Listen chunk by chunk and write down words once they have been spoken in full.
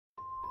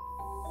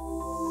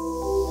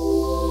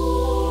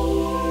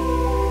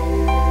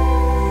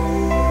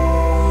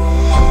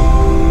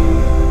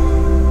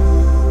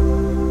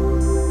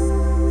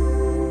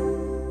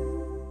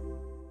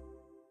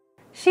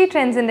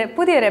ട്രെൻഡ്സിന്റെ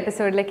പുതിയൊരു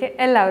എപ്പിസോഡിലേക്ക്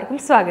എല്ലാവർക്കും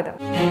സ്വാഗതം.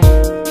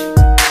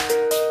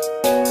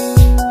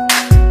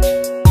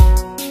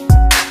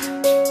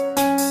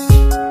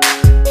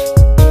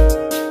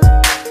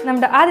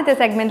 നമ്മുടെ ആദ്യത്തെ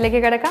സെഗ്മെന്റിലേക്ക്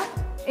കിടക്കാം,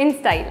 in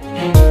style.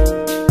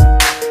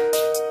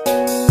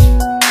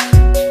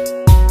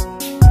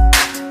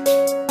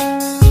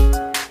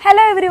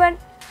 Hello everyone,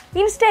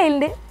 in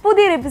സ്റ്റൈലിൻ്റെ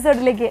പുതിയൊരു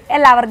എപ്പിസോഡിലേക്ക്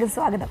എല്ലാവർക്കും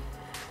സ്വാഗതം.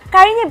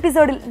 കഴിഞ്ഞ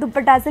എപ്പിസോഡിൽ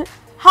ദുപ്പട്ടാസിൽ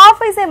ഹാഫ്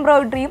വൈസ്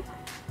എംബ്രോയിഡറിയും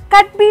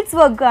കട്ട് ബീഡ്സ്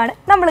വർക്കുമാണ്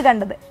നമ്മൾ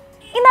കണ്ടത്.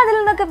 ഇന്ന് അതിൽ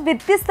നിന്നൊക്കെ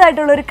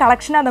വ്യത്യസ്തമായിട്ടുള്ള ഒരു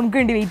കളക്ഷനാണ് നമുക്ക്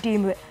വേണ്ടി വെയിറ്റ്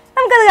ചെയ്യുന്നത്.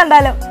 നമുക്കത്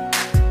കണ്ടാലോ?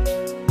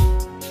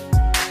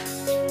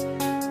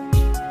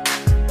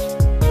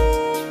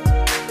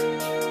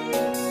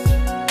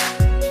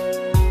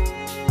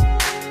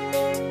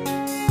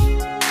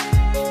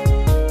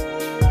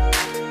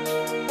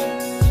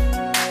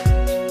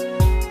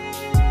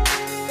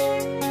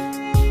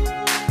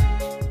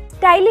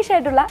 സ്റ്റൈലിഷ്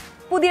ആയിട്ടുള്ള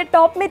പുതിയ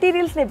ടോപ്പ്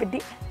മെറ്റീരിയൽസിനെ പറ്റി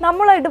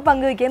നമ്മളായിട്ട്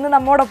പങ്കുവയ്ക്കുന്നത്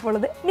നമ്മോടൊപ്പം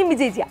ഉള്ളത് നിമ്മി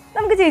ചേച്ചിയാണ്.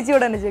 നമുക്ക്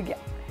ചേച്ചിയോട് തന്നെ ചോദിക്കാം.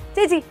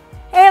 ചേച്ചി,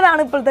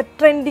 ഏതാണ് ഇപ്പോഴത്തെ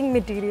ട്രെൻഡിങ്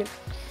മെറ്റീരിയൽ?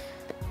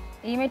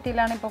 ഈ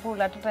മെറ്റീരിയലാണ് ഇപ്പോൾ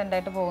കൂടുതലായിട്ട്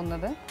ട്രെൻഡായിട്ട്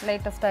പോകുന്നത്,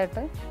 ലേറ്റസ്റ്റ്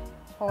ആയിട്ട്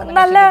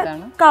നല്ല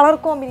കളർ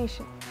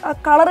കോമ്പിനേഷൻ. ആ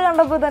കളർ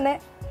കണ്ടപ്പോൾ തന്നെ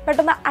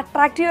പെട്ടെന്ന്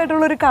അട്രാക്റ്റീവ്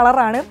ആയിട്ടുള്ളൊരു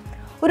കളറാണ്.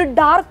 ഒരു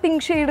ഡാർക്ക്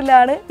പിങ്ക്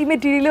ഷെയ്ഡിലാണ് ഈ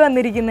മെറ്റീരിയൽ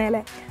വന്നിരിക്കുന്നത്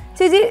അല്ലേ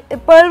ചേച്ചി?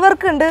 പേൾ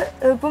വർക്ക് ഉണ്ട്.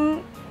 ഇപ്പം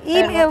ഈ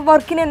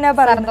വർക്കിന് എന്നാ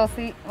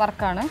പറയുന്നത്?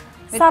 വർക്കാണ്,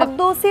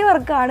 സർദോസി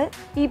വർക്കാണ്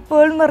ഈ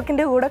പേൾ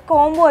വർക്കിന്റെ കൂടെ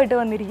കോംബോ ആയിട്ട്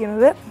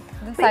വന്നിരിക്കുന്നത്.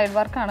 സൈഡ്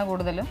വർക്കാണ്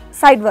കൂടുതലും.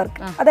 സൈഡ്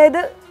വർക്ക്,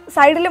 അതായത്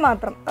സൈഡിൽ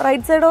മാത്രം,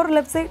 right side or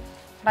left side?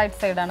 Right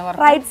സൈഡാണ്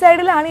വർക്ക്. റൈറ്റ്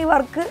സൈഡിലാണ് ഈ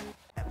വർക്ക്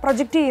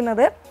പ്രൊജക്റ്റ്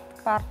ചെയ്യുന്നത്,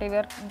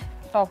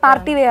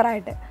 പാർട്ടി വെയർ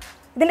ആയിട്ട്.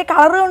 ഇതിന്റെ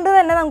കളർ കൊണ്ട്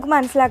തന്നെ നമുക്ക്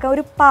മനസ്സിലാക്കാം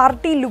ഒരു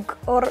party look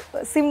or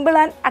simple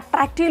and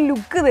attractive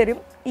look തരും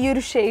ഈ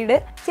ഒരു ഷെയ്ഡ്.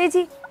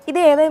 ചേച്ചി, ഇത്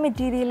ഏതാ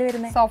മെറ്റീരിയൽ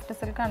വരുന്നത്? സോഫ്റ്റ്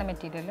സിൽക്ക് ആണ്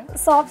മെറ്റീരിയൽ.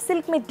 സോഫ്റ്റ്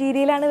സിൽക്ക്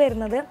മെറ്റീരിയലാണ്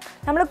വരുന്നത്.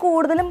 നമ്മൾ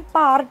കൂടുതലും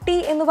പാർട്ടി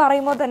എന്ന്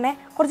പറയുമ്പോൾ തന്നെ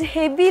കുറച്ച്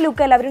ഹെവി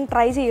ലുക്ക് എല്ലാവരും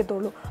ട്രൈ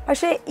ചെയ്യത്തുള്ളൂ.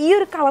 പക്ഷേ ഈ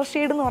ഒരു കളർ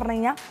ഷെയ്ഡ് എന്ന് പറഞ്ഞു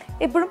കഴിഞ്ഞാൽ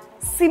എപ്പോഴും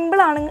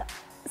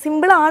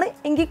സിമ്പിളാണ്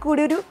എങ്കിൽ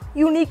കൂടി ഒരു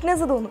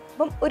യുണീക്നെസ് തോന്നും.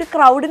 അപ്പം ഒരു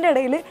ക്രൗഡിൻ്റെ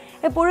ഇടയിൽ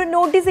എപ്പോഴും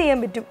നോട്ടീസ് ചെയ്യാൻ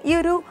പറ്റും ഈ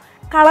ഒരു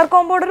കളർ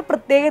കോമ്പോയുടെ ഒരു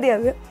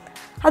പ്രത്യേകതയാണ്.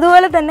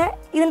 അതുപോലെ തന്നെ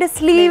ഇതിൻ്റെ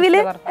സ്ലീവിൽ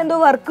എന്തോ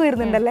വർക്ക്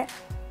വരുന്നുണ്ടല്ലേ?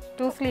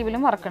 2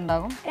 സ്ലീവിലും വർക്ക്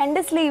ഉണ്ടാകും.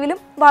 2 സ്ലീവിലും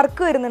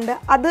വർക്ക് വരുന്നുണ്ട്.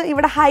 അത്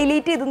ഇവിടെ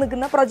ഹൈലൈറ്റ് ചെയ്ത്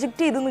നിൽക്കുന്ന,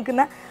 പ്രൊജക്റ്റ് ചെയ്ത്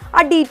നിൽക്കുന്ന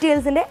ആ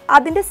ഡീറ്റെയിൽസിൻ്റെ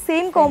അതിൻ്റെ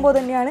സെയിം കോംബോ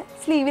തന്നെയാണ്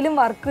സ്ലീവിലും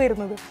വർക്ക്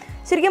വരുന്നത്.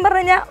 ശരിക്കും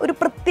പറഞ്ഞു കഴിഞ്ഞാൽ ഒരു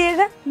പ്രത്യേക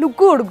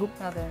ലുക്ക് കൊടുക്കും.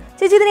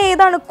 ചേച്ചി, ഇതിന്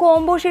ഏതാണ്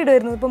കോംബോ ഷെയ്ഡ്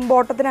വരുന്നത്? ഇപ്പം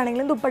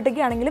ബോട്ടത്തിനാണെങ്കിലും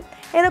ദുപ്പട്ടയ്ക്കാണെങ്കിലും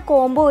ഏതാ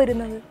കോംബോ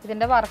വരുന്നത്?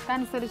 ഇതിന്റെ വർക്ക്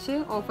അനുസരിച്ച്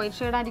ഓഫ് വൈറ്റ്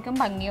ഷെയ്ഡ് ആയിരിക്കും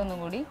ഭംഗി. ഒന്നും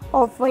കൂടി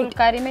ഓഫ്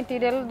വൈറ്റ്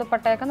മെറ്റീരിയൽ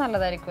ദുപ്പട്ടയൊക്കെ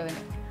നല്ലതായിരിക്കും.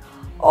 അതിന്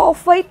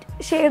ഓഫ്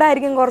വൈറ്റ്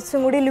ഷെയ്ഡായിരിക്കും കുറച്ചും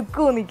കൂടി ലുക്ക്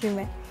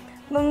തോന്നിക്കുന്നത്.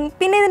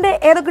 പിന്നെ ഇതിൻ്റെ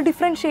ഏതൊക്കെ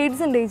ഡിഫറെൻറ്റ്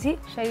ഷെയ്ഡ്സ് ഉണ്ട് ചേച്ചി?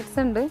 ഷെയ്ഡ്സ്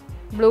ഉണ്ട്,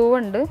 ബ്ലൂ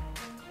ഉണ്ട്,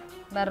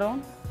 മെറൂൺ.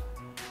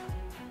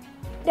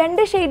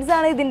 2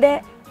 ഷെയ്ഡ്സാണ് ഇതിൻ്റെ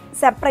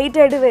സെപ്പറേറ്റ്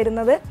ആയിട്ട്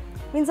വരുന്നത്.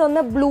 മീൻസ്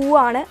ഒന്ന് ബ്ലൂ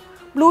ആണ്.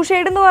 ബ്ലൂ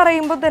ഷെയ്ഡ് എന്ന്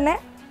പറയുമ്പോൾ തന്നെ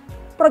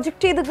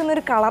പ്രൊജക്റ്റ് ചെയ്ത് നിൽക്കുന്ന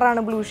ഒരു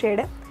കളറാണ് ബ്ലൂ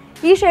ഷെയ്ഡ്.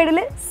 ഈ ഷെയ്ഡിൽ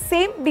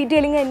സെയിം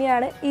ഡീറ്റെയിലിംഗ്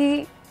തന്നെയാണ് ഈ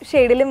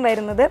ഷെയ്ഡിലും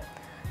വരുന്നത്.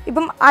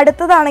 ഇപ്പം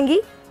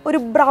അടുത്തതാണെങ്കിൽ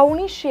ഒരു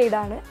ബ്രൗണിഷ്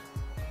ഷെയ്ഡാണ്.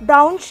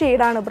 ബ്രൗൺ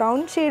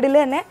ഷെയ്ഡിൽ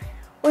തന്നെ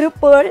ഒരു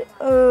പേൾ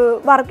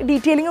വർക്ക്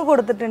ഡീറ്റെയിലിംഗ്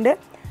കൊടുത്തിട്ടുണ്ട്.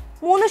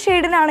 3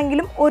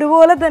 ഷെയ്ഡിനാണെങ്കിലും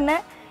ഒരുപോലെ തന്നെ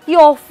ഈ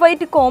ഓഫ്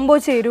വൈറ്റ് കോംബോ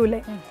ചേരൂലേ?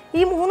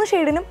 ഈ 3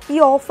 ഷെയ്ഡിനും ഈ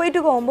ഓഫ് വൈറ്റ്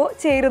കോംബോ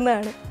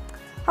ചേരുന്നതാണ്.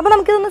 അപ്പോൾ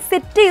നമുക്കിതൊന്ന്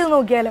സെറ്റ് ചെയ്ത്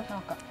നോക്കിയാലോ?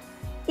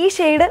 ഈ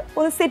ഷെയ്ഡ്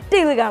ഒന്ന് സെറ്റ്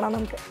ചെയ്ത് കാണാം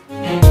നമുക്ക്.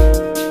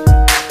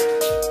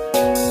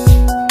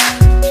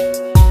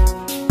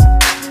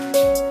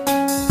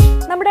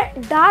 നമ്മുടെ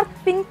dark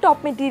pink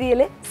top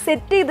material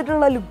set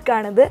ചെയ്തിട്ടുള്ള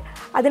ലുക്കാണിത്.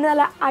 അതിന്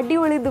നല്ല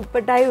അടിപൊളി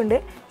ദുപ്പട്ടായും ഉണ്ട്.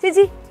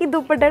 ചേച്ചി, ഈ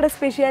ദുപ്പട്ടയുടെ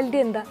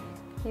സ്പെഷ്യാലിറ്റി എന്താ?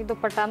 ഈ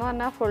ദുപ്പട്ട എന്ന്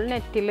പറഞ്ഞാൽ ഫുൾ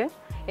നെറ്റിൽ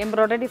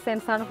എംബ്രോയിഡറി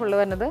ഡിസൈൻസ് ആണ് ഫുള്ള്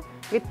വരുന്നത്.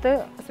 വിത്ത്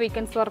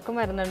സ്വീക്വൻസ് വർക്കും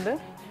വരുന്നുണ്ട്.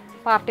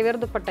 പാർട്ടി വെയർ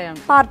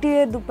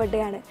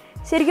ദുപ്പട്ടയാണ്.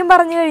 ശരിക്കും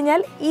പറഞ്ഞു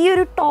കഴിഞ്ഞാൽ ഈ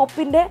ഒരു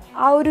ടോപ്പിൻ്റെ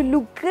ആ ഒരു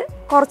ലുക്ക്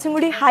കുറച്ചും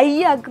കൂടി ഹൈ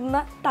ആക്കുന്ന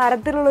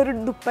തരത്തിലുള്ളൊരു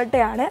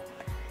ദുപ്പട്ടയാണ്.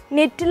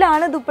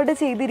 നെറ്റിലാണ് ദുപ്പട്ട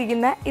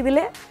ചെയ്തിരിക്കുന്നത്. ഇതിൽ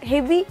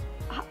ഹെവി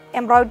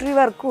എംബ്രോയിഡറി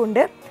വർക്കും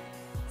ഉണ്ട്.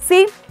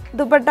 സെയിം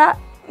ദുപ്പട്ട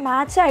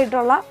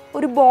മാച്ചായിട്ടുള്ള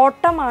ഒരു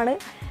ബോട്ടമാണ്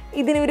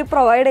ഇതിന്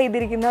പ്രൊവൈഡ്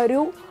ചെയ്തിരിക്കുന്ന. ഒരു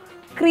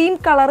ക്രീം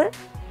കളറ്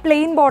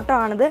പ്ലെയിൻ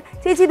ബോട്ടമാണിത്.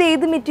 ചേച്ചി, ഇത്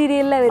ഏത്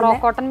മെറ്റീരിയലിലാണ് വരുന്നത്?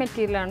 കോട്ടൺ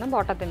മെറ്റീരിയലാണ്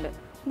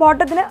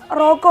ബോട്ടത്തിന്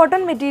റോ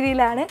കോട്ടൺ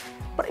മെറ്റീരിയലാണ്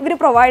ഇവർ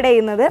പ്രൊവൈഡ്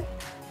ചെയ്യുന്നത്.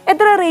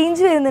 എത്ര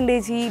റേഞ്ച് വരുന്നുണ്ട്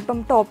ചേച്ചി ഇപ്പം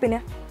ടോപ്പിന്?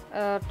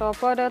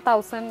 ടോപ്പ് ഒരു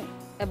 1000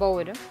 എബോവ്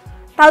വരും.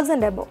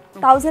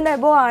 1000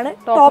 എബോവ് ആണ്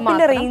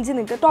ടോപ്പിന്റെ റേഞ്ച്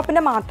നിൽക്കുക,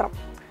 ടോപ്പിന്റെ മാത്രം.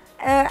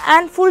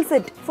 ആൻഡ് ഫുൾ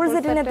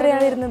സെറ്റിന്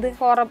എത്രയാണ് വരുന്നത്?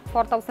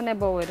 4000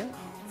 എബോവ് വരും.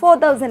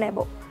 4000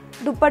 above.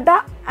 Dupatta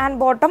and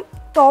bottom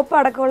top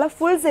അടക്കമുള്ള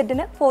ഫുൾ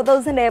സെറ്റിന്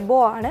 4000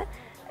 എബോവ് ആണ്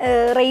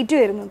റേറ്റ്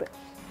വരുന്നത്.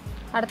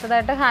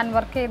 അടുത്തതായിട്ട് ഹാൻഡ്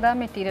വർക്ക് ചെയ്ത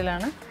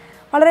മെറ്റീരിയലാണ്.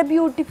 വളരെ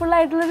ബ്യൂട്ടിഫുൾ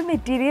ആയിട്ടുള്ളൊരു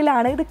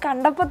മെറ്റീരിയലാണ്. ഇത്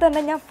കണ്ടപ്പോൾ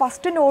തന്നെ ഞാൻ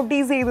ഫസ്റ്റ്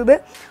നോട്ടീസ് ചെയ്തത്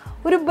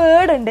ഒരു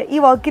ബേർഡ് ഉണ്ട്. ഈ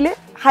വർക്കിൽ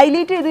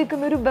ഹൈലൈറ്റ് ചെയ്ത്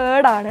നിൽക്കുന്ന ഒരു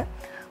ബേർഡാണ്.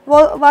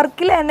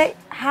 വർക്കിൽ തന്നെ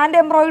ഹാൻഡ്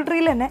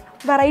എംബ്രോയിഡറിയിൽ തന്നെ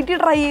വെറൈറ്റി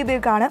ട്രൈ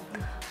ചെയ്തേക്കാണ്.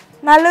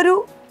 നല്ലൊരു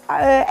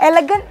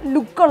എലഗൻ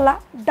ലുക്കുള്ള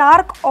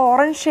ഡാർക്ക്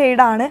ഓറഞ്ച്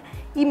ഷെയ്ഡാണ്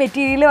ഈ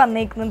മെറ്റീരിയൽ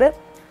വന്നേക്കുന്നത്.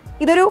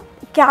 ഇതൊരു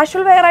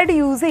കാഷ്വൽ വെയർ ആയിട്ട്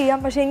യൂസ് ചെയ്യാം,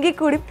 പക്ഷേ എങ്കിൽ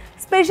കൂടി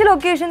സ്പെഷ്യൽ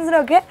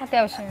ഒക്കേഷൻസിനൊക്കെ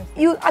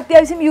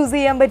അത്യാവശ്യം യൂസ്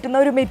ചെയ്യാൻ പറ്റുന്ന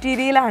ഒരു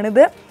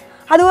മെറ്റീരിയലാണിത്.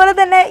 അതുപോലെ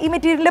തന്നെ ഈ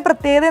മെറ്റീരിയലിൻ്റെ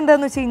പ്രത്യേകത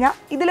എന്താണെന്ന് വെച്ച് കഴിഞ്ഞാൽ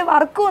ഇതിൽ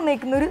വർക്ക്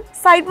വന്നേക്കുന്ന ഒരു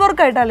സൈഡ്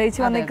വർക്കായിട്ടല്ലേ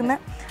ചേച്ചി വന്നേക്കുന്നത്.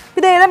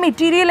 ഇത് ഏതാ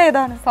മെറ്റീരിയൽ?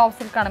 ഏതാണ്?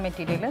 Soft സിൽക്കാണ്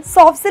material.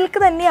 സോഫ്റ്റ് സിൽക്ക്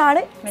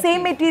തന്നെയാണ്,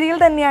 സെയിം മെറ്റീരിയൽ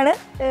തന്നെയാണ്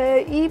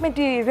ഈ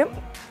മെറ്റീരിയലും.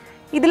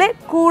 ഇതിൽ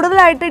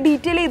കൂടുതലായിട്ട്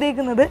ഡീറ്റെയിൽ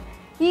ചെയ്തേക്കുന്നത്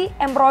ഈ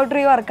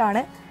എംബ്രോയ്ഡറി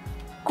വർക്കാണ്.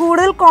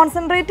 കൂടുതൽ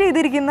കോൺസെൻട്രേറ്റ്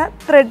ചെയ്തിരിക്കുന്ന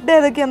ത്രെഡ്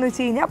ഏതൊക്കെയാണെന്ന്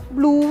വെച്ച് കഴിഞ്ഞാൽ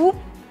ബ്ലൂവും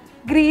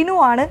ഗ്രീനും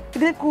ആണ്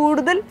ഇതിൽ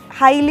കൂടുതൽ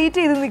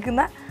ഹൈലൈറ്റ് ചെയ്ത്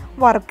നിൽക്കുന്ന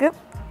വർക്ക്.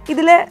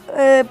 ഇതിൽ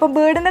ഇപ്പോൾ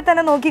ബേർഡിനെ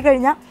തന്നെ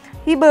നോക്കിക്കഴിഞ്ഞാൽ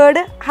ഈ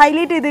ബേർഡ്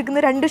ഹൈലൈറ്റ് ചെയ്തിരിക്കുന്ന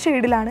 2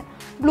 ഷെയ്ഡിലാണ്,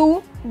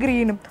 ബ്ലൂവും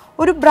ഗ്രീനും.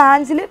 ഒരു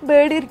ബ്രാഞ്ചിൽ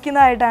ബേർഡ്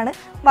ഇരിക്കുന്നതായിട്ടാണ്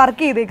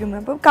വർക്ക്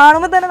ചെയ്തേക്കുന്നത്. അപ്പം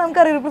കാണുമ്പോൾ തന്നെ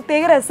നമുക്കറിയാം ഒരു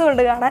പ്രത്യേക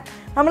രസമുണ്ട് കാണാൻ.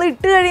 നമ്മൾ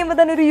ഇട്ട് കഴിയുമ്പോൾ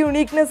തന്നെ ഒരു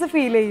യുണീക്നെസ്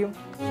ഫീൽ ചെയ്യും.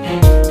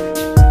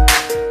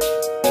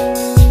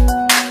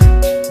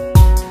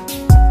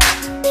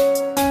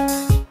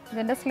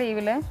 ഇതിൻ്റെ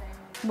സ്ലീവിൽ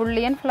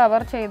ബുള്ളിയൻ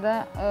ഫ്ലവർ ചെയ്ത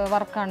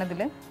വർക്കാണ്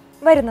ഇതിൽ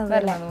വരുന്നത്.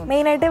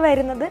 മെയിനായിട്ട്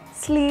വരുന്നത്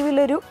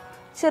സ്ലീവിലൊരു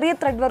ചെറിയ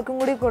ത്രെഡ് വർക്കും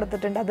കൂടി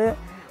കൊടുത്തിട്ടുണ്ട്, അത്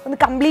ഒന്ന്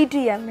കംപ്ലീറ്റ്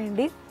ചെയ്യാൻ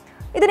വേണ്ടി.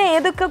 ഇതിന്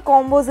ഏതൊക്കെ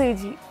കോമ്പോസ്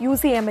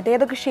യൂസ് ചെയ്യാൻ പറ്റും,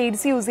 ഏതൊക്കെ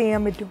ഷെയ്ഡ്സ് യൂസ്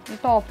ചെയ്യാൻ പറ്റും? ഈ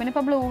ടോപ്പിന്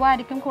ഇപ്പോൾ ബ്ലൂ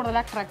ആയിരിക്കും കൂടുതൽ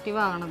അട്രാക്റ്റീവ്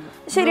ആകണത്.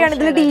 ശരിയാണ്,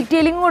 ഇതിൽ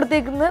ഡീറ്റെയിലിംഗ്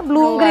കൊടുത്തേക്കുന്നത്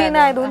ബ്ലൂ ഗ്രീൻ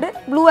ആയതുകൊണ്ട്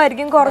ബ്ലൂ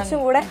ആയിരിക്കും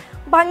കുറച്ചും കൂടെ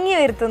ഭംഗി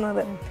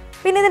വരുത്തുന്നത്.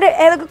 പിന്നെ ഇതിൻ്റെ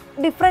ഏതൊക്കെ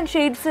ഡിഫറെൻറ്റ്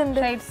ഷെയ്ഡ്സ്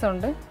ഉണ്ട്? ഷെയ്ഡ്സ്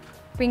ഉണ്ട്,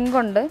 പിങ്ക്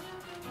ഉണ്ട്,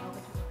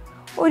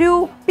 ഒരു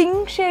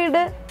പിങ്ക്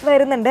ഷെയ്ഡ്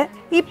വരുന്നുണ്ട്.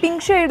 ഈ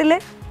പിങ്ക് ഷെയ്ഡിൽ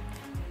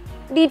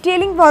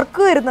ഡീറ്റെയിലിംഗ്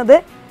വർക്ക് വരുന്നത്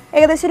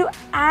ഏകദേശം ഒരു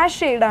ആഷ്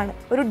ഷെയ്ഡാണ്.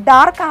 ഒരു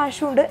ഡാർക്ക്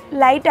ആഷും ഉണ്ട്,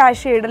 ലൈറ്റ്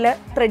ആഷ് ഷെയ്ഡിൽ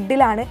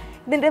ത്രെഡിലാണ്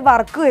ഇതിൻ്റെ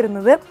വർക്ക്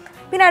വരുന്നത്.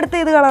 പിന്നെ അടുത്ത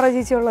ഏത് കളറാണ്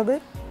ചേച്ചി ഉള്ളത്?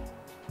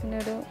 പിന്നെ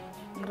ഒരു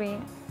ഗ്രീൻ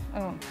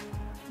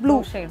ബ്ലൂ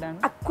ഷെയ്ഡാണ്,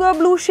 അക്വ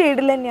ബ്ലൂ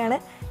ഷെയ്ഡിൽ തന്നെയാണ്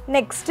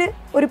നെക്സ്റ്റ്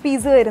ഒരു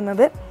പീസ്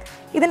വരുന്നത്.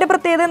 ഇതിൻ്റെ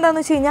പ്രത്യേകത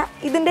എന്താണെന്ന് വെച്ച് കഴിഞ്ഞാൽ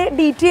ഇതിൻ്റെ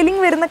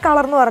ഡീറ്റെയിലിംഗ് വരുന്ന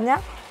കളർ എന്ന് പറഞ്ഞാൽ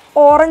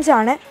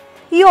ഓറഞ്ചാണ്.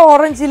 ഈ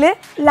ഓറഞ്ചിൽ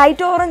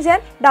light orange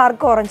and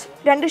dark orange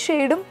 2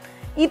 ഷെയ്ഡും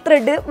ഈ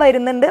ത്രെഡ്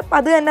വരുന്നുണ്ട്.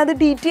 അത് തന്നെ അത്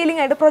ഡീറ്റെയിലിംഗ്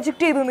ആയിട്ട്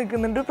പ്രൊജക്റ്റ് ചെയ്ത്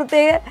നിൽക്കുന്നുണ്ട്,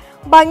 പ്രത്യേക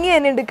ഭംഗി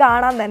തന്നെ ഉണ്ട്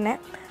കാണാൻ തന്നെ.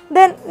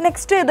 ദെൻ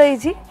നെക്സ്റ്റ് ഏതാ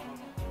ചേച്ചി?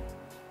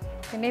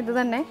 പിന്നെ ഇത്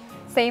തന്നെ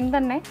സെയിം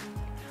തന്നെ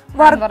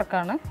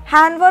വർക്കാണ്.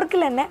 ഹാൻഡ്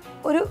വർക്കിൽ തന്നെ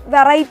ഒരു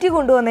വെറൈറ്റി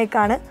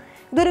കൊണ്ടുവന്നേക്കാണ്.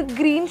 ഇതൊരു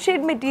ഗ്രീൻ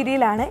ഷെയ്ഡ്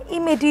മെറ്റീരിയലാണ്. ഈ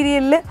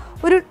മെറ്റീരിയലിൽ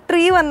ഒരു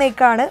ട്രീ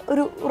വന്നേക്കാണ്,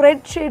 ഒരു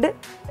റെഡ് ഷെയ്ഡ്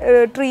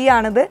ട്രീ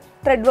ആണിത്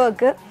ത്രെഡ്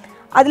വർക്ക്.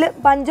 അതിൽ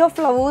ബഞ്ച് ഓഫ്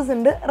ഫ്ലവേഴ്സ്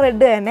ഉണ്ട്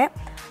റെഡ് തന്നെ.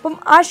 അപ്പം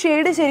ആ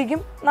ഷെയ്ഡ് ശരിക്കും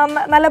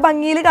നല്ല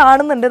ഭംഗിയിൽ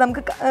കാണുന്നുണ്ട്.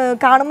 നമുക്ക്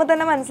കാണുമ്പോൾ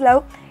തന്നെ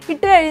മനസ്സിലാവും,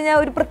 ഇട്ട് കഴിഞ്ഞാൽ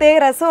ഒരു പ്രത്യേക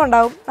രസം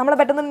ഉണ്ടാവും, നമ്മളെ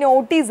പെട്ടെന്ന്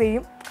നോട്ടീസ്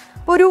ചെയ്യും.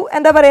 അപ്പോൾ ഒരു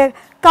എന്താ പറയുക,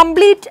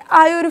 കംപ്ലീറ്റ്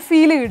ആയ ഒരു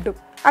ഫീല് കിട്ടും.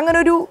 അങ്ങനെ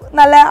ഒരു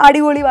നല്ല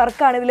അടിപൊളി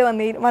വർക്കാണ് ഇതിൽ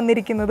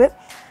വന്നിരിക്കുന്നത്.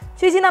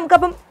 ചേച്ചി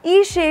നമുക്കപ്പം ഈ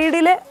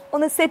ഷെയ്ഡിൽ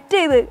ഒന്ന് സെറ്റ്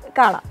ചെയ്ത്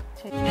കാണാം.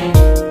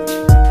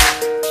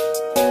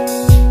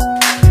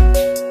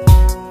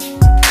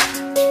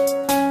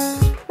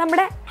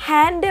 നമ്മുടെ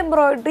hand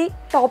embroidery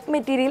top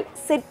material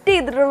set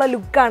ചെയ്തിട്ടുള്ള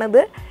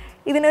ലുക്കാണിത്.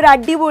 ഇതിനൊരു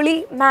അടിപൊളി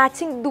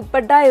മാച്ചിങ്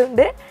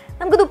ദുപ്പട്ടയുണ്ട്.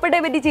 നമുക്ക്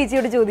ദുപ്പട്ടയെ പറ്റി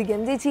ചേച്ചിയോട് ചോദിക്കാം.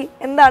 ചേച്ചി,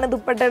 എന്താണ്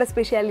ദുപ്പട്ടയുടെ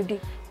സ്പെഷ്യാലിറ്റി?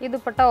 ഈ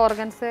ദുപ്പട്ട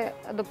ഓർഗൻസ്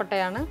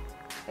ദുപ്പട്ടയാണ്.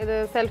 ഇത്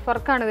സെൽഫ്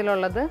വർക്കാണ്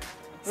ഇതിലുള്ളത്.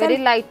 Very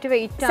light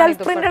weight,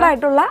 self printed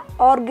ആയിട്ടുള്ള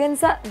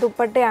ഓർഗൻസ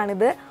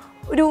ദുപ്പട്ടയാണിത്.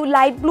 ഒരു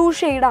ലൈറ്റ് ബ്ലൂ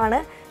ഷെയ്ഡാണ്.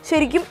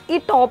 ശരിക്കും ഈ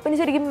ടോപ്പിന്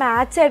ശരിക്കും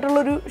മാച്ച്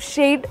ആയിട്ടുള്ളൊരു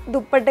ഷെയ്ഡ്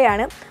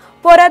ദുപ്പട്ടയാണ്.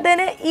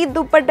 പോരാത്തതിന് ഈ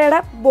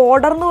ദുപ്പട്ടയുടെ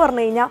ബോർഡർ എന്ന്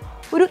പറഞ്ഞു കഴിഞ്ഞാൽ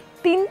ഒരു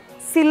തിൻ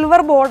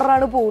സിൽവർ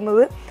ബോർഡറാണ്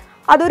പോകുന്നത്.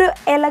 അതൊരു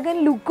എലഗൻ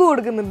ലുക്ക്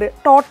കൊടുക്കുന്നുണ്ട്.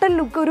 ടോട്ടൽ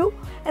ലുക്ക് ഒരു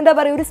എന്താ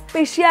പറയുക, ഒരു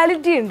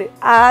സ്പെഷ്യാലിറ്റി ഉണ്ട്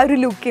ആ ഒരു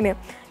ലുക്കിന്.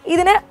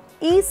 ഇതിന്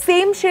ഈ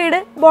സെയിം ഷെയ്ഡ്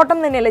ബോട്ടം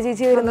തന്നെയല്ലേ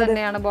ചേച്ചി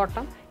വരുന്നത്?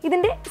 ബോട്ടം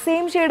ഇതിൻ്റെ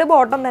സെയിം ഷെയ്ഡ്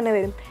ബോട്ടം തന്നെ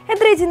വരും.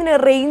 എത്ര ചേച്ചി ഇതിന്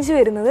റേഞ്ച്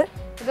വരുന്നത്?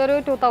 ഇതൊരു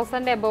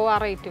 2000 എബോവ് ആ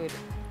റേറ്റ്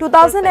വരും.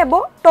 2000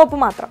 എബോവ് ടോപ്പ്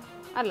മാത്രം?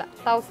 അല്ല,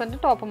 1000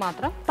 ടോപ്പ്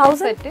മാത്രം.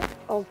 1000.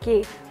 ഓക്കെ,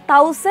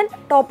 1000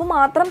 ടോപ്പ്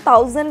മാത്രം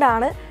 1000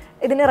 ആണ്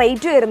ഇതിന്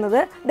റേറ്റ് വരുന്നത്.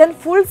 ദെൻ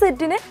ഫുൾ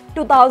സെറ്റിന്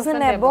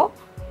 2000 എബോവ്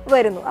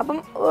വരുന്നു. അപ്പം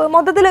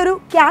മൊത്തത്തിലൊരു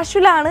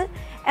ക്യാഷ്വലാണ്,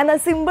 എന്നാൽ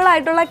സിമ്പിൾ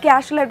ആയിട്ടുള്ള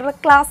ക്യാഷ്വൽ ആയിട്ടുള്ള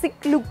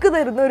ക്ലാസിക് ലുക്ക്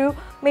തരുന്ന ഒരു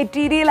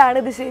മെറ്റീരിയലാണ്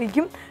ഇത്.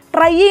 ശരിക്കും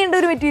ട്രൈ ചെയ്യേണ്ട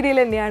ഒരു മെറ്റീരിയൽ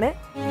തന്നെയാണ്.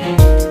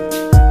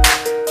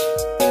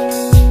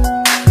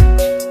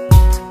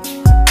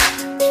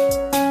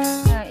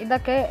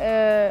 ഇതൊക്കെ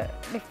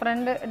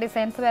ഡിഫറെൻറ്റ്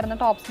ഡിസൈൻസ് വരുന്ന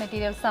ടോപ്സ്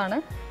മെറ്റീരിയൽസ് ആണ്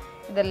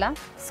ഇതെല്ലാം.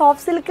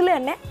 സോഫ്റ്റ് സിൽക്കിൽ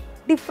തന്നെ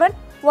ഡിഫറെൻറ്റ്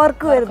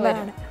വർക്ക്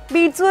വരുന്നതാണ്.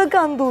 ബീഡ്സ് വർക്ക്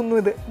ആണെന്ന്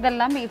തോന്നുന്നത്.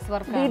 ഇതെല്ലാം ബീഡ്സ്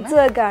വർക്ക്. ബീഡ്സ്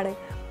വർക്കാണ്.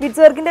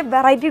 ബീഡ്സ് വർക്കിന്റെ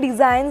വെറൈറ്റി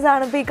ഡിസൈൻസ്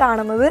ആണ് ഇപ്പോൾ ഈ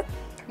കാണുന്നത്.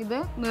 ഇത്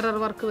മിറർ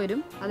വർക്ക് വരും.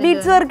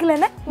 ബീഡ്സ് വർക്കിൽ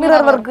തന്നെ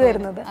മിറർ വർക്ക്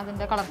വരുന്നത്.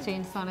 അതിന്റെ കളർ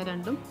ചേഞ്ചസ് ആണ്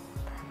രണ്ടും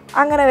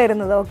അങ്ങനെ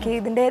വരുന്നത്. ഓക്കെ,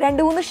 ഇതിന്റെ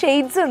 2-3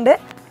 ഷെയ്ഡ്സ് ഉണ്ട്.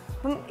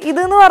 അപ്പം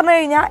ഇതെന്ന് പറഞ്ഞു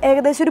കഴിഞ്ഞാൽ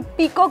ഏകദേശം ഒരു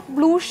പീകോക്ക്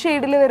ബ്ലൂ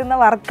ഷെയ്ഡിൽ വരുന്ന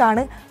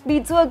വർക്കാണ്.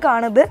 ബീഡ്സ്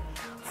വർക്കാണിത്.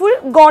 ഫുൾ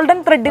ഗോൾഡൻ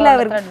ത്രെഡിലാണ്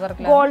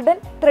വരുന്നത്. ഗോൾഡൻ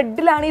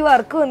ത്രെഡിലാണ് ഈ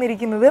വർക്ക്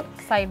വന്നിരിക്കുന്നത്.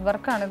 സൈഡ്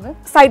വർക്കാണിത്.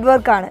 സൈഡ്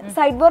വർക്കാണ്.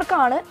 സൈഡ്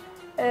വർക്കാണ്.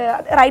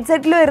 റൈറ്റ്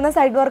സൈഡിൽ വരുന്ന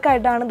സൈഡ്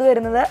വർക്കായിട്ടാണ് ഇത്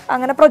വരുന്നത്.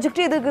 അങ്ങനെ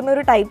പ്രൊജക്റ്റ് ചെയ്ത് നിൽക്കുന്ന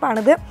ഒരു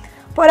ടൈപ്പാണിത്.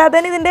 പോരാതെ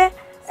തന്നെ ഇതിൻ്റെ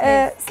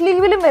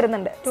സ്ലീവിലും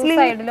വരുന്നുണ്ട്.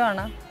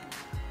 സൈഡിലുമാണ്.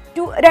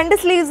 2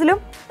 സ്ലീവ്സിലും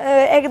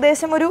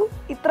ഏകദേശം ഒരു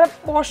ഇത്ര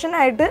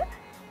പോർഷനായിട്ട്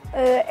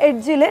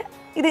എഡ്ജിൽ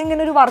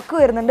ഇതിങ്ങനെ ഒരു വർക്ക്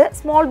വരുന്നുണ്ട്.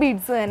 സ്മോൾ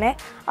ബീഡ്സ് തന്നെ.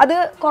 അത്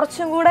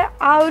കുറച്ചും കൂടെ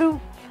ആ ഒരു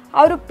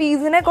ആ ഒരു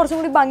പീസിനെ കുറച്ചും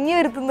കൂടി ഭംഗി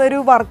വരുത്തുന്ന ഒരു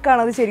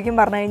വർക്കാണ് അത് ശരിക്കും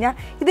പറഞ്ഞു കഴിഞ്ഞാൽ.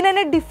 ഇതിന്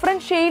തന്നെ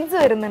ഡിഫറെൻറ്റ് ഷെയ്ഡ്സ്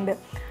വരുന്നുണ്ട്.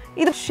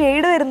 ഇത്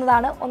ഷെയ്ഡ്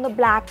വരുന്നതാണ് ഒന്ന്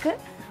ബ്ലാക്ക്.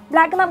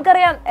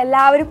 നമുക്കറിയാം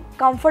എല്ലാവരും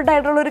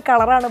കംഫർട്ടായിട്ടുള്ള ഒരു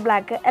കളറാണ്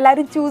ബ്ലാക്ക്.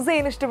 എല്ലാവരും ചൂസ്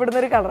ചെയ്യാൻ ഇഷ്ടപ്പെടുന്ന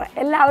ഒരു കളറാണ്,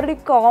 എല്ലാവരുടെയും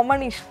കോമൺ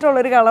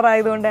ഇഷ്ടമുള്ളൊരു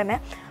കളറായതുകൊണ്ട് തന്നെ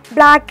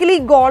ബ്ലാക്കിൽ ഈ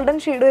ഗോൾഡൻ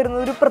ഷെയ്ഡ്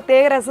വരുന്നത് ഒരു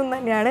പ്രത്യേക രസം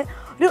തന്നെയാണ്,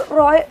 ഒരു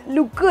റോയൽ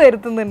ലുക്ക്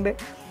വരുത്തുന്നുണ്ട്.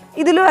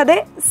 ഇതിലും അതേ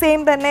സെയിം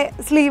തന്നെ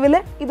സ്ലീവിൽ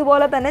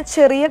ഇതുപോലെ തന്നെ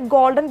ചെറിയ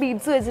ഗോൾഡൻ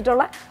ബീഡ്സ്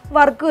വെച്ചിട്ടുള്ള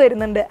വർക്ക്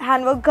വരുന്നുണ്ട്,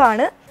 ഹാൻഡ്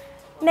വർക്കാണ്.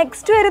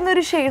 നെക്സ്റ്റ്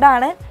വരുന്നൊരു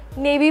ഷെയ്ഡാണ്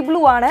നേവി ബ്ലൂ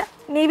ആണ്.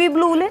 നേവി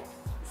ബ്ലൂവിൽ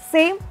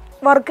സെയിം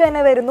വർക്ക്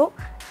തന്നെ വരുന്നു,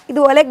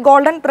 ഇതുപോലെ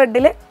ഗോൾഡൻ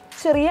ത്രെഡിൽ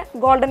ചെറിയ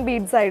ഗോൾഡൻ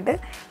ബീഡ്സ് ആയിട്ട്.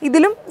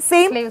 ഇതിലും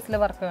സെയിം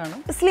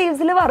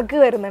സ്ലീവ്സിൽ വർക്ക്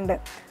വരുന്നുണ്ട്.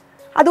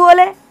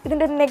 അതുപോലെ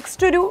ഇതിൻ്റെ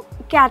നെക്സ്റ്റ് ഒരു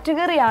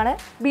കാറ്റഗറിയാണ്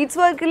ബീഡ്സ്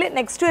വർക്കിൽ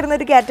നെക്സ്റ്റ്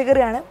വരുന്നൊരു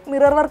കാറ്റഗറിയാണ്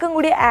മിറർ വർക്കും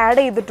കൂടി ആഡ്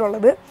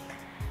ചെയ്തിട്ടുള്ളത്.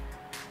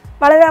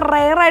 വളരെ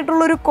റെയർ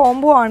ആയിട്ടുള്ളൊരു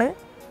കോംബോ ആണ്.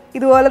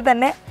 ഇതുപോലെ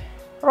തന്നെ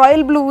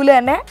റോയൽ ബ്ലൂവിൽ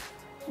തന്നെ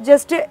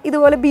ജസ്റ്റ്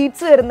ഇതുപോലെ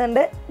ബീഡ്സ്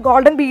വരുന്നുണ്ട്,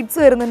 ഗോൾഡൻ ബീഡ്സ്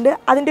വരുന്നുണ്ട്.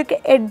 അതിൻ്റെയൊക്കെ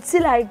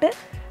എഡ്ജിലായിട്ട്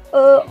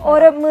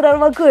ഓരോ മിറർ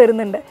വർക്ക്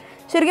വരുന്നുണ്ട്.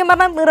 ശരിക്കും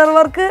പറഞ്ഞാൽ മിറർ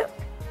വർക്ക്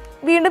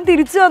വീണ്ടും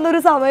തിരിച്ചു വന്നൊരു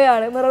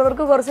സമയമാണ്. മിറർ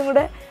വർക്ക് കുറച്ചും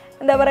കൂടെ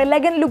എന്താ പറയുക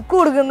എലഗൻ ലുക്ക്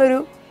കൊടുക്കുന്നൊരു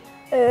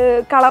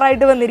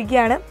കളറായിട്ട്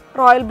വന്നിരിക്കുകയാണ്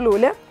റോയൽ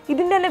ബ്ലൂവിൽ.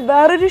 ഇതിൻ്റെ തന്നെ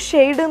വേറൊരു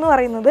ഷെയ്ഡ് എന്ന്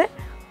പറയുന്നത്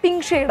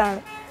പിങ്ക് ഷെയ്ഡാണ്.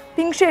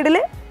 പിങ്ക് ഷെയ്ഡിൽ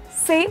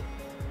സെയിം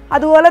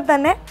അതുപോലെ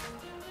തന്നെ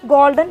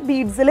ഗോൾഡൻ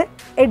ബീഡ്സിൽ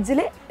എഡ്ജിൽ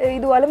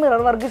ഇതുപോലെ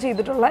മിറർ വർക്ക്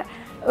ചെയ്തിട്ടുള്ള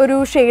ഒരു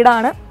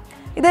ഷെയ്ഡാണ്.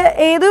 ഇത്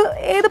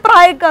ഏത്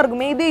പ്രായക്കാർക്കും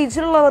ഏത്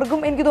ഏജിലുള്ളവർക്കും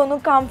എനിക്ക്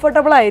തോന്നുന്നു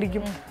കംഫർട്ടബിൾ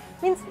ആയിരിക്കും.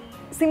 മീൻസ്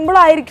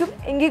സിമ്പിളായിരിക്കും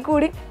എങ്കിൽ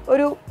കൂടി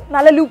ഒരു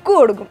നല്ല ലുക്ക്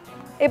കൊടുക്കും.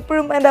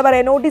 എപ്പോഴും എന്താ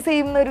പറയുക നോട്ടീസ്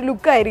ചെയ്യുന്ന ഒരു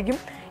ലുക്കായിരിക്കും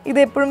ഇത്.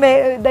 എപ്പോഴും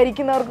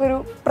ധരിക്കുന്നവർക്കൊരു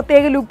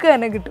പ്രത്യേക ലുക്ക്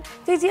തന്നെ കിട്ടും.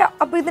 ചേച്ചി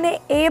അപ്പോൾ ഇതിനെ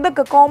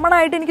ഏതൊക്കെ കോമൺ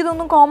ആയിട്ട് എനിക്ക്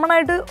തോന്നുന്നു കോമൺ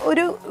ആയിട്ട്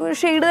ഒരു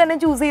ഷെയ്ഡ് തന്നെ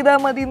ചൂസ് ചെയ്താൽ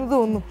മതി എന്ന്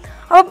തോന്നുന്നു.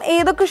 അപ്പം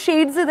ഏതൊക്കെ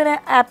ഷെയ്ഡ്സ് ഇതിന്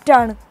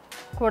ആപ്റ്റാണ്?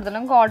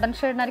 കൂടുതലും ഗോൾഡൻ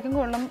ഷെയ്ഡിനായിരിക്കും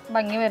കൂടുതലും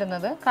ഭംഗി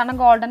വരുന്നത്, കാരണം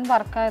ഗോൾഡൻ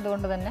വർക്ക്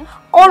ആയതുകൊണ്ട് തന്നെ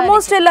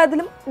ഓൾമോസ്റ്റ്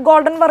എല്ലാത്തിലും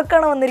ഗോൾഡൻ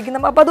വർക്കാണ്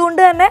വന്നിരിക്കുന്നത്. അപ്പം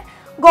അതുകൊണ്ട് തന്നെ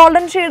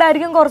ഗോൾഡൻ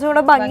ഷെയ്ഡായിരിക്കും കുറച്ചും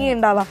കൂടെ ഭംഗി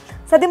ഉണ്ടാവാം.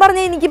 സത്യം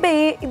പറഞ്ഞാൽ എനിക്കിപ്പോൾ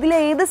ഇതിൽ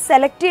ഏത്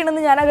സെലക്ട്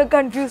ചെയ്യണമെന്ന് ഞാനൊക്കെ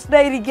കൺഫ്യൂസ്ഡ്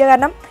ആയിരിക്കുക.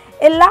 കാരണം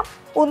എല്ലാം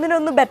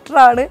ഒന്നിനൊന്ന്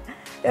ബെറ്ററാണ്.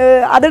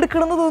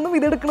 അതെടുക്കണമെന്ന് തോന്നും,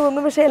 ഇതെടുക്കണമെന്ന്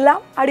തോന്നും, പക്ഷേ എല്ലാം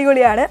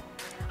അടിപൊളിയാണ്.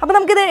 അപ്പോൾ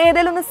നമുക്കിത്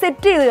ഏതെങ്കിലും ഒന്ന്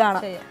സെറ്റ് ചെയ്ത്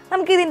കാണാം.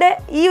 നമുക്കിതിൻ്റെ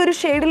ഈ ഒരു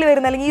ഷെയ്ഡിൽ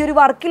വരുന്ന അല്ലെങ്കിൽ ഈ ഒരു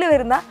വർക്കിൽ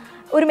വരുന്ന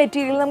ഒരു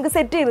മെറ്റീരിയൽ നമുക്ക്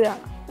സെറ്റ് ചെയ്ത്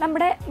കാണാം.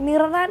 നമ്മുടെ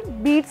mirror and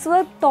beads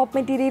work top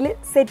material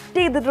set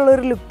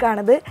ചെയ്തിട്ടുള്ളൊരു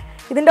ലുക്കാണിത്.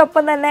 ഇതിൻ്റെ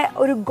ഒപ്പം തന്നെ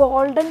ഒരു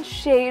ഗോൾഡൻ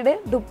ഷെയ്ഡ്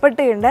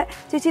ദുപ്പട്ടയുണ്ട്.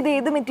 ചേച്ചി ഇത്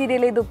ഏത്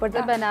മെറ്റീരിയൽ? ദുപ്പട്ട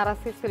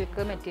ബനാറസി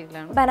സിൽക്ക്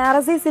മെറ്റീരിയലാണ്.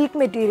 Banarasi silk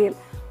material.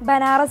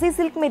 Banarasi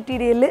silk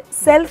മെറ്റീരിയലിൽ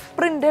സെൽഫ്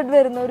പ്രിന്റഡ്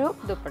വരുന്നൊരു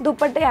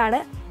ദുപ്പട്ടയാണ്.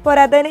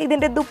 പോരാത്തതിന്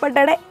ഇതിൻ്റെ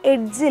ദുപ്പട്ടയുടെ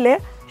എഡ്ജിൽ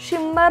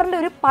ഷിമ്മറിൻ്റെ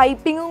ഒരു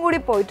പൈപ്പിങ്ങും കൂടി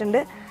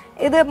പോയിട്ടുണ്ട്.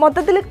 ഇത്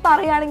മൊത്തത്തിൽ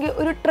പറയുകയാണെങ്കിൽ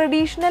ഒരു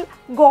ട്രഡീഷണൽ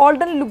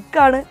ഗോൾഡൻ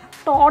ലുക്കാണ്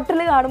ടോട്ടൽ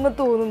കാണുമ്പോൾ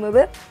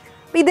തോന്നുന്നത്.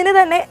 ഇതിന്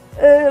തന്നെ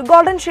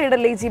ഗോൾഡൻ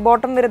ഷെയ്ഡല്ലേ ചേച്ചി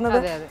ബോട്ടം വരുന്നത്?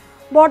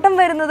 ബോട്ടം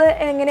വരുന്നത്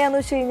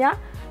എങ്ങനെയാണെന്ന് വെച്ച് കഴിഞ്ഞാൽ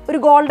ഒരു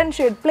ഗോൾഡൻ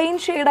ഷെയ്ഡ് പ്ലെയിൻ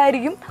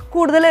ഷെയ്ഡായിരിക്കും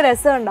കൂടുതൽ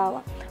രസം ഉണ്ടാവുക.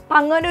 അപ്പം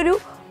അങ്ങനെ ഒരു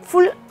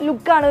ഫുൾ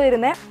ലുക്കാണ്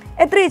വരുന്നത്.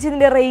 എത്ര ചേച്ചി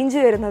ഇതിൻ്റെ റേഞ്ച്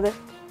വരുന്നത്?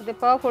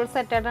 ഇതിപ്പോൾ ഫുൾ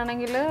സെറ്റ്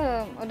ആയിട്ടാണെങ്കിൽ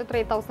ഒരു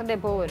 3000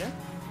 എബോവ് വരും.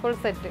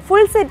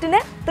 ഫുൾ സെറ്റിന്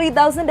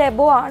 3000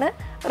 എബോവ് ആണ്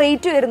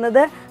റേറ്റ്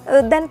വരുന്നത്.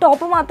 ദെൻ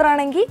ടോപ്പ്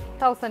മാത്രമാണെങ്കിൽ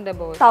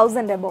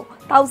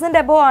 1000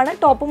 എബോവ് ആണ്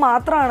ടോപ്പ്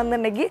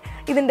മാത്രമാണെന്നുണ്ടെങ്കിൽ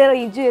ഇതിൻ്റെ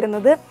റേഞ്ച്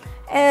വരുന്നത്.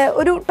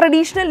 ഒരു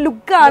ട്രഡീഷണൽ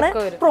ലുക്കാണ്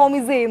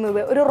പ്രോമിസ് ചെയ്യുന്നത്,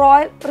 ഒരു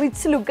റോയൽ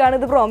റിച്ച് ലുക്കാണ്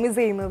ഇത് പ്രോമിസ്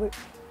ചെയ്യുന്നത്.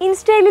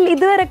 ഇൻസ്റ്റൈലിൽ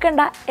ഇതുവരെ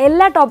കണ്ട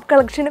എല്ലാ ടോപ്പ്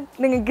കളക്ഷനും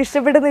നിങ്ങൾക്ക്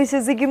ഇഷ്ടപ്പെട്ടെന്ന്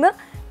വിശ്വസിക്കുന്നു.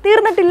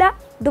 തീർന്നിട്ടില്ല,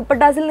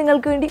 ദുപ്പട്ടാസിൽ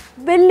നിങ്ങൾക്ക് വേണ്ടി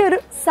വലിയൊരു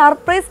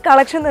സർപ്രൈസ്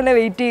കളക്ഷൻ തന്നെ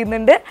വെയിറ്റ്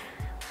ചെയ്യുന്നുണ്ട്.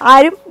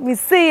 ആരും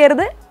മിസ്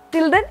ചെയ്യരുത്.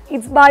 Till then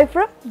it's bye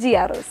from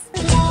GRS.